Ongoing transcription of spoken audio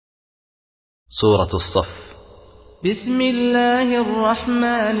سورة الصف. بسم الله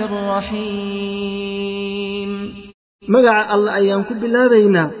الرحمن الرحيم. مقع الله أيامكم بالله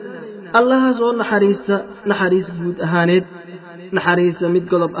بينا الله زور نحريس بود أهانيد نحريس مد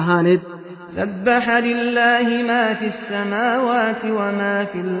قلب أهانيد. سبح لله ما في السماوات وما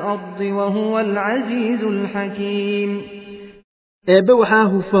في الأرض وهو العزيز الحكيم.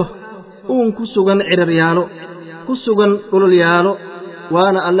 وحاه فه كسوغن عرريالو كسوغن قلوليالو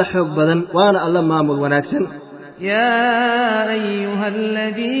وانا الله حق بدن وانا الله مامل وناكسن. يا أيها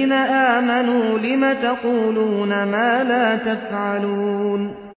الذين آمنوا لم تقولون ما لا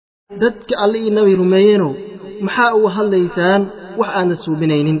تفعلون. ددك الله نبي رميينو محاو هالليسان وحانا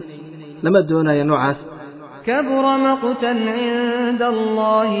سوبنين لما دونا ينوعاس. كبر مقتا عند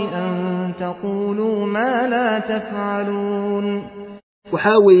الله أن تقولوا ما لا تفعلون.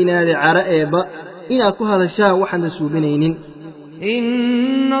 وحاوينا لعرائب إنا كهذا الشاء وحانا سوبنين.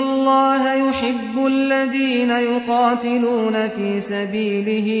 إن الله يحب الذين يقاتلون في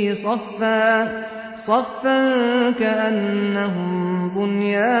سبيله صفا كأنهم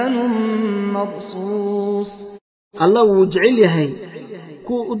بنيان مرصوص. الله وجعل يهي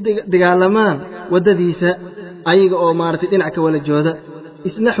كو دغالمان ودديسا ايغا oo maartay dhinac ka wala jooda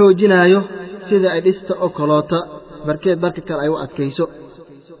isna xoojinaayo sida ay dhista oo kaloota barkeed barka kale ay u adkayso.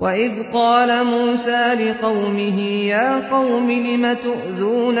 وإذ قال موسى لقومه يا قوم لم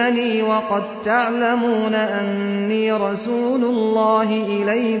تؤذونني وقد تعلمون أني رسول الله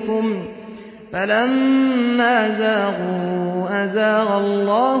إليكم فلما زاغوا أزاغ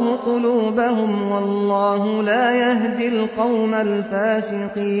الله قلوبهم والله لا يهدي القوم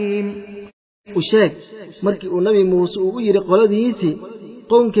الفاسقين. وشاك مركي النبي موسى ويري قولديسي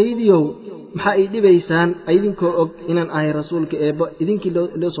قوم كيديو maxaa ay dhibaysaan idinkoo og inaan ahay rasuulka eeba idinkii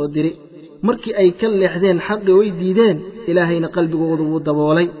loo soo diray markii ay ka leexdeen xaqi way diideen ilaahayna qalbigooda wuu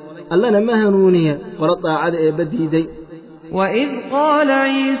daboolay allana ma hanuuniya qolo daacada eeba diiday. وإذ قال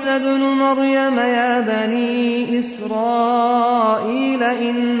عيسى ابن مريم يا بني إسرائيل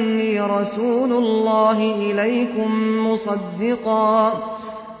إني رسول الله إليكم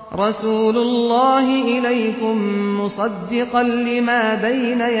مصدقا لما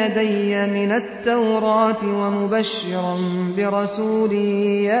بين يدي من التوراة ومبشرا برسول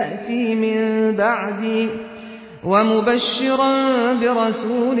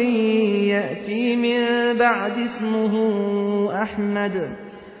يأتي من بعد اسمه أحمد.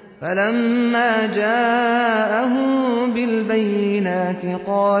 فلما جاءهم بالبينات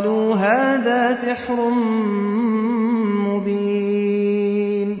قالوا هذا سحر مبين.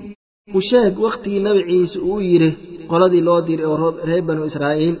 وشاك وقتي نبي عيسى ويره قلدي لو دير او ريب بنو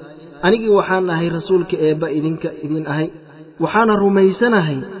اسرائيل انيغي waxaan ahay rasuulka eeba idin ahay waxaana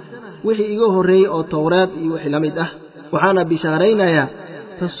rumaysanahay wixii iga horeeyay oo tawraad iyo wixii lamid ah waxaana bishaaraynayaa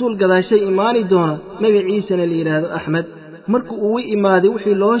rasuul gadaashay iimaani doona magaciisa la yiraahdo Ahmed markuu uu imaaday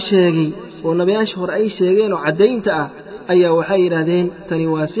wixii loo sheegay oo nabiyaasha hore ay sheegeen oo cadeynta ah ayaa waxay yiraahdeen tani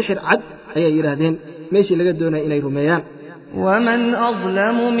waa sixir cad ayay yiraahdeen meeshii laga doonay inay rumeeyaan. ومن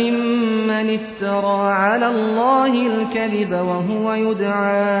أظلم ممن افترى على الله الكذب وهو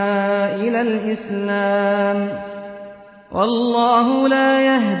يدعى إلى الإسلام والله لا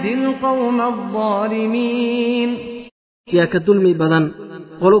يهدي القوم الظالمين. يا كدلمي بدن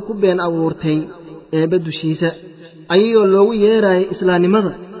قولوا كبين أورتي بدو شيسا أيو لو يراي إسلامي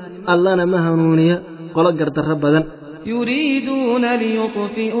الله مهنونيا قولوا قردر بدن. يريدون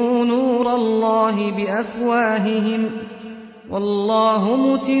ليطفئوا نور الله بأفواههم والله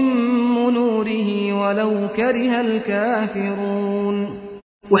متم نوره ولو كره الكافرون.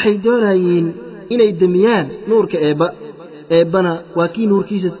 waxay doonayeen inay damiyaan nuurka eebana waa kii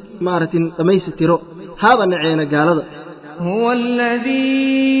nuurkiisa maaratin dhamaystiro haba naceena gaalada. هو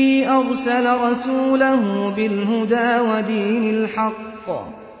الذي أرسل رسوله بالهدى ودين الحق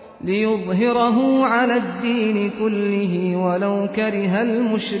ليظهره على الدين كله ولو كره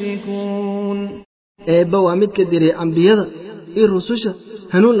المشركون. eeba waa mid ka diray ambiyada iyo rususha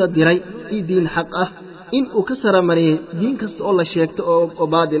hanuun la diray iyo diin xaq ah in uu ka saramariyay diin kasta oo la sheegto oo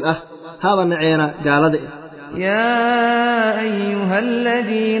baadil ah haba naceena gaalada. يا أيها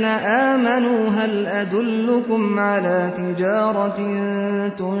الذين آمنوا هل أدلكم على تجارة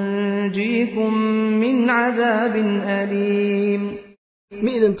تنجيكم من عذاب أليم.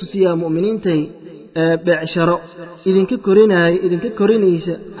 مئذن تسيا مؤمنين تي بعشرة إذن ككورينيس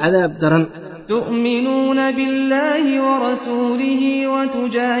عذاب درن. تؤمنون بالله ورسوله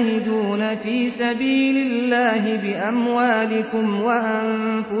وتجاهدون في سبيل الله بأموالكم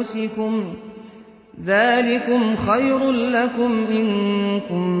وأنفسكم ذلكم خير لكم إن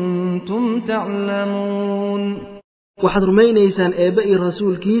كنتم تعلمون. وحضر مينيسان إيبائي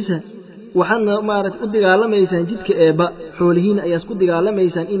رسول كيسا waxaadna u dagaalamaysaan jidka eebba xoolihiina ayaad ku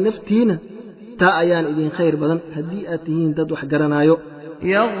dagaalamaysaan in naftiina taa ayaan idin khayr badan haddii aad tihiin dad wax garanaayo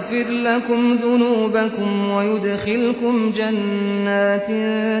يغفر لكم ذنوبكم ويدخلكم جنات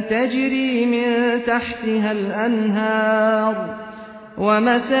تجري من تحتها الأنهار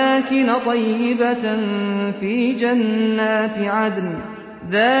ومساكن طيبة في جنات عدن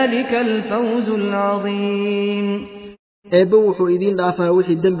ذلك الفوز العظيم eebba wuxuu idiin dhaafaa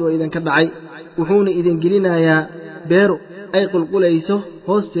wixii dembi oo idinka dhacay wuxuuna idin gelinayaa beero ay qulqulayso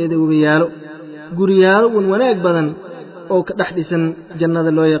hoosteeda webiyaalo guriyaalo wanaag badan oo ka dhex dhisan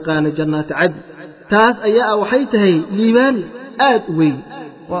jannada loo yaqaano jannaati cadn taas ayaa waxay tahay liibaan aad u weyn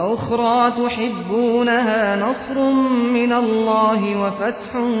وأخرى تحبونها نصر من الله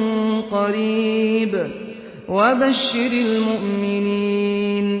وفتح قريب وبشر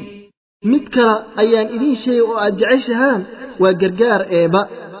المؤمنين mid kale ayaan idin sheegay oo aad jeceshahaan waa gargaar eeba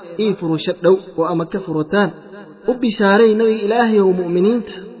ii furusho dhow oo ama ka furataan u bishaaray nabi ilaahay oo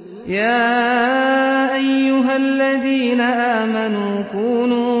mu'miniinta يا أيها الذين آمنوا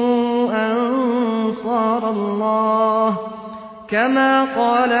كونوا أنصار الله كما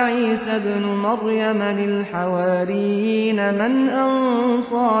قال عيسى ابن مريم للحواريين من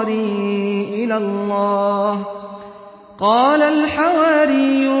أنصاري إلى الله قال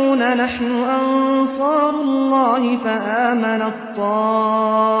الحواريون نحن أنصار الله فآمنت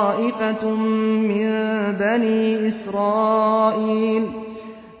طائفة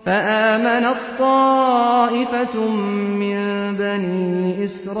من بني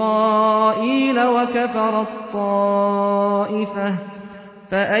إسرائيل وكفرت طائفة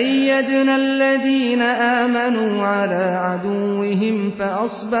فأيدنا الذين آمنوا على عدوهم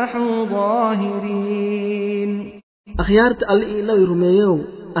فأصبحوا ظاهرين akhyaarta alle iyo nabi rumeeyow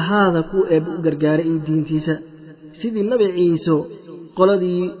ahaada ku eebba u gargaaray in diintiisa sidii nabi ciise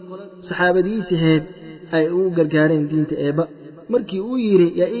qoladii saxaabadiisaheed ay ugu gargaareen diinta eebba markii uu yidhi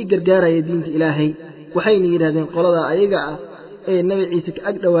yaa ii gargaaraya diinta ilaahay waxayna yidhahdeen qoladaa ayaga ah ee nabi ciise ka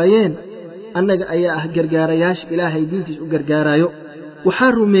ag dhowaayeen annaga ayaa ah gargaarayaasha ilaahay diintiis u gargaarayo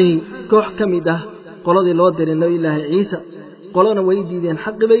waxaa rumeeyey koox ka mid ah qoladii loo diray nabiyullaahi ciise qolona way diideen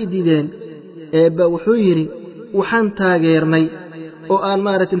xaqi bay diideen eebba wuxuu yidhi waxaan taageernay oo aan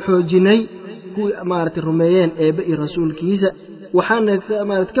xoojinay kuwii rumeeyeen eebba iyo rasuulkiisa waxaana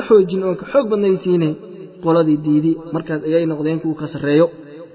ka xoojin oon ka xoog badnaysiinay qoladii diidi markaas ayay noqdeen kuwa ka sarreeyo